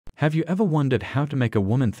Have you ever wondered how to make a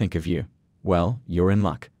woman think of you? Well, you're in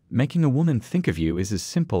luck. Making a woman think of you is as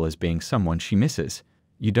simple as being someone she misses.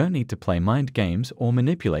 You don't need to play mind games or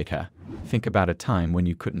manipulate her. Think about a time when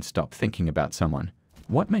you couldn't stop thinking about someone.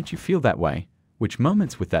 What made you feel that way? Which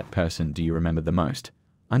moments with that person do you remember the most?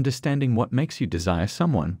 Understanding what makes you desire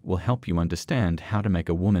someone will help you understand how to make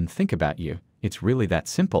a woman think about you. It's really that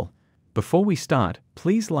simple. Before we start,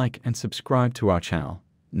 please like and subscribe to our channel.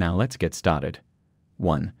 Now let's get started.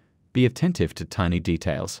 1. Be attentive to tiny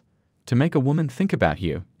details. To make a woman think about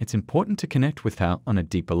you, it's important to connect with her on a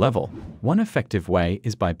deeper level. One effective way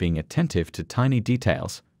is by being attentive to tiny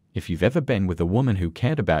details. If you've ever been with a woman who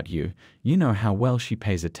cared about you, you know how well she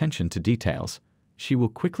pays attention to details. She will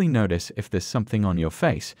quickly notice if there's something on your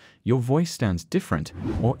face, your voice sounds different,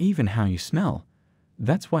 or even how you smell.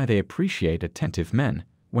 That's why they appreciate attentive men.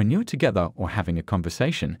 When you're together or having a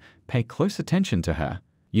conversation, pay close attention to her.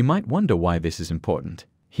 You might wonder why this is important.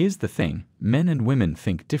 Here's the thing, men and women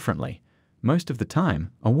think differently. Most of the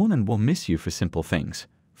time, a woman will miss you for simple things.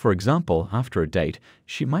 For example, after a date,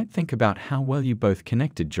 she might think about how well you both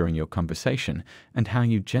connected during your conversation and how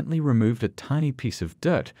you gently removed a tiny piece of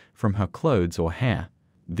dirt from her clothes or hair.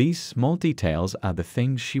 These small details are the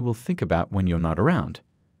things she will think about when you're not around.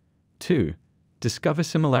 2. Discover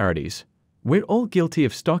similarities. We're all guilty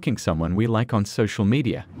of stalking someone we like on social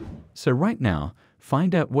media. So right now,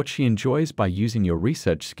 find out what she enjoys by using your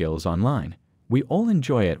research skills online. We all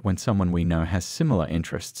enjoy it when someone we know has similar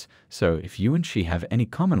interests, so if you and she have any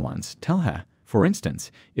common ones, tell her. For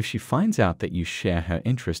instance, if she finds out that you share her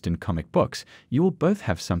interest in comic books, you will both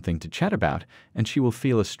have something to chat about, and she will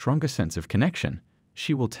feel a stronger sense of connection.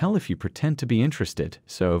 She will tell if you pretend to be interested,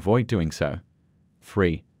 so avoid doing so.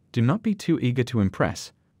 3. Do not be too eager to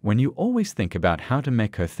impress. When you always think about how to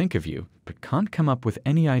make her think of you, but can't come up with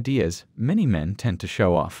any ideas, many men tend to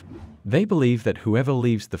show off. They believe that whoever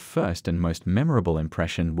leaves the first and most memorable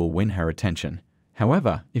impression will win her attention.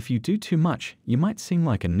 However, if you do too much, you might seem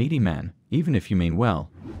like a needy man, even if you mean well.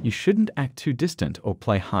 You shouldn't act too distant or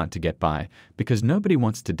play hard to get by, because nobody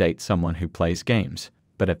wants to date someone who plays games.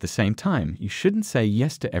 But at the same time, you shouldn't say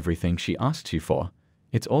yes to everything she asks you for.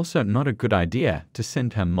 It's also not a good idea to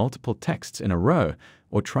send her multiple texts in a row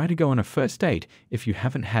or try to go on a first date if you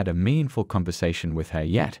haven't had a meaningful conversation with her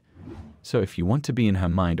yet. So if you want to be in her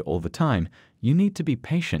mind all the time, you need to be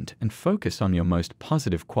patient and focus on your most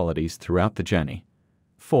positive qualities throughout the journey.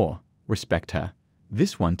 4. Respect her.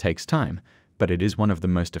 This one takes time, but it is one of the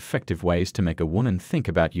most effective ways to make a woman think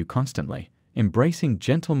about you constantly. Embracing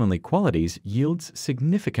gentlemanly qualities yields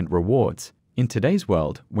significant rewards. In today's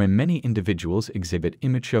world, where many individuals exhibit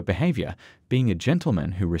immature behavior, being a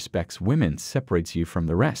gentleman who respects women separates you from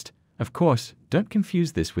the rest. Of course, don't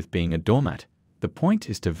confuse this with being a doormat. The point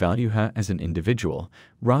is to value her as an individual,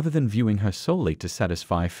 rather than viewing her solely to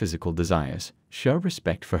satisfy physical desires. Show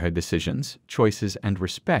respect for her decisions, choices, and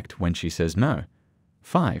respect when she says no.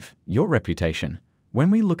 5. Your reputation. When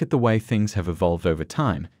we look at the way things have evolved over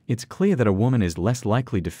time, it's clear that a woman is less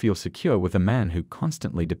likely to feel secure with a man who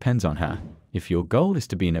constantly depends on her. If your goal is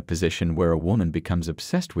to be in a position where a woman becomes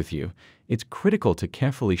obsessed with you, it's critical to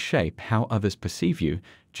carefully shape how others perceive you,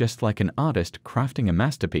 just like an artist crafting a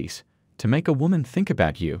masterpiece. To make a woman think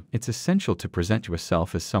about you, it's essential to present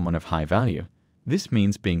yourself as someone of high value. This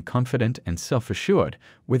means being confident and self-assured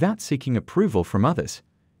without seeking approval from others.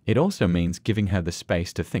 It also means giving her the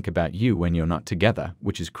space to think about you when you're not together,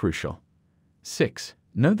 which is crucial. 6.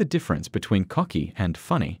 Know the difference between cocky and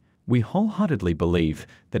funny. We wholeheartedly believe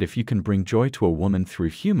that if you can bring joy to a woman through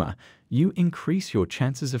humor, you increase your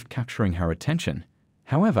chances of capturing her attention.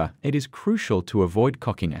 However, it is crucial to avoid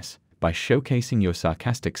cockiness by showcasing your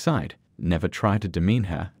sarcastic side. Never try to demean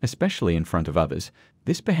her, especially in front of others.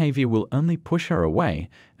 This behavior will only push her away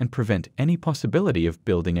and prevent any possibility of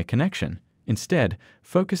building a connection. Instead,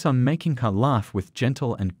 focus on making her laugh with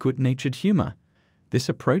gentle and good-natured humor. This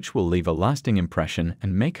approach will leave a lasting impression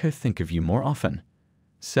and make her think of you more often.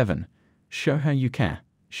 7. Show her you care.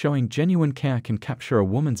 Showing genuine care can capture a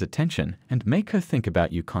woman's attention and make her think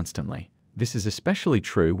about you constantly. This is especially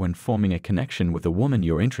true when forming a connection with a woman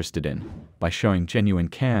you're interested in. By showing genuine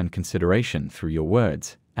care and consideration through your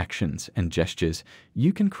words, actions, and gestures,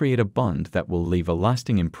 you can create a bond that will leave a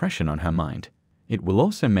lasting impression on her mind. It will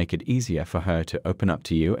also make it easier for her to open up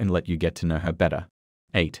to you and let you get to know her better.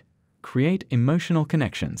 8. Create emotional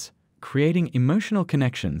connections. Creating emotional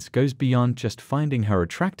connections goes beyond just finding her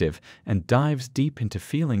attractive and dives deep into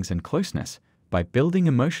feelings and closeness. By building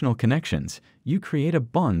emotional connections, you create a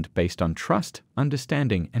bond based on trust,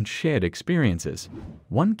 understanding, and shared experiences.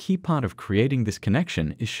 One key part of creating this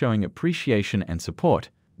connection is showing appreciation and support.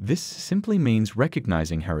 This simply means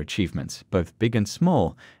recognizing her achievements, both big and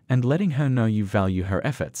small, and letting her know you value her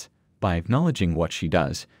efforts. By acknowledging what she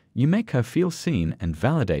does, you make her feel seen and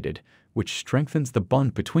validated, which strengthens the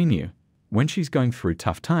bond between you. When she's going through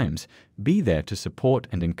tough times, be there to support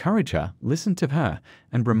and encourage her, listen to her,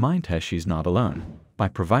 and remind her she's not alone. By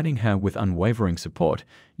providing her with unwavering support,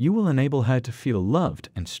 you will enable her to feel loved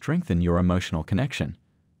and strengthen your emotional connection.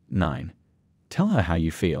 9. Tell her how you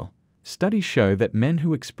feel. Studies show that men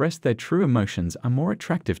who express their true emotions are more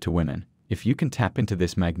attractive to women. If you can tap into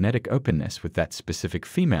this magnetic openness with that specific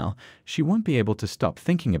female, she won't be able to stop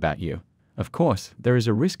thinking about you. Of course, there is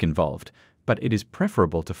a risk involved, but it is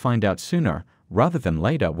preferable to find out sooner rather than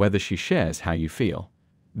later whether she shares how you feel.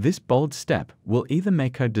 This bold step will either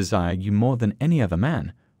make her desire you more than any other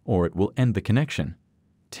man, or it will end the connection.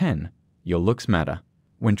 10. Your looks matter.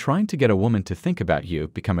 When trying to get a woman to think about you,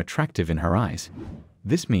 become attractive in her eyes.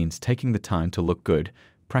 This means taking the time to look good,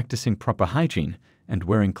 practicing proper hygiene, and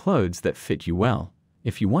wearing clothes that fit you well.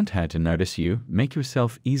 If you want her to notice you, make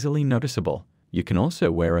yourself easily noticeable. You can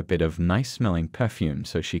also wear a bit of nice-smelling perfume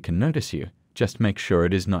so she can notice you. Just make sure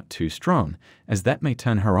it is not too strong, as that may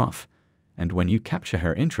turn her off. And when you capture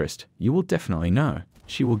her interest, you will definitely know.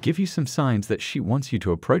 She will give you some signs that she wants you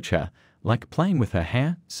to approach her, like playing with her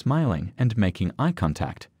hair, smiling, and making eye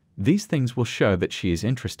contact. These things will show that she is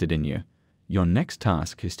interested in you. Your next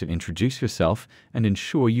task is to introduce yourself and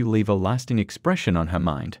ensure you leave a lasting expression on her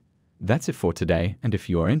mind. That's it for today, and if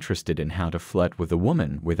you are interested in how to flirt with a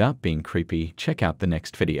woman without being creepy, check out the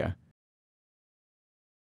next video.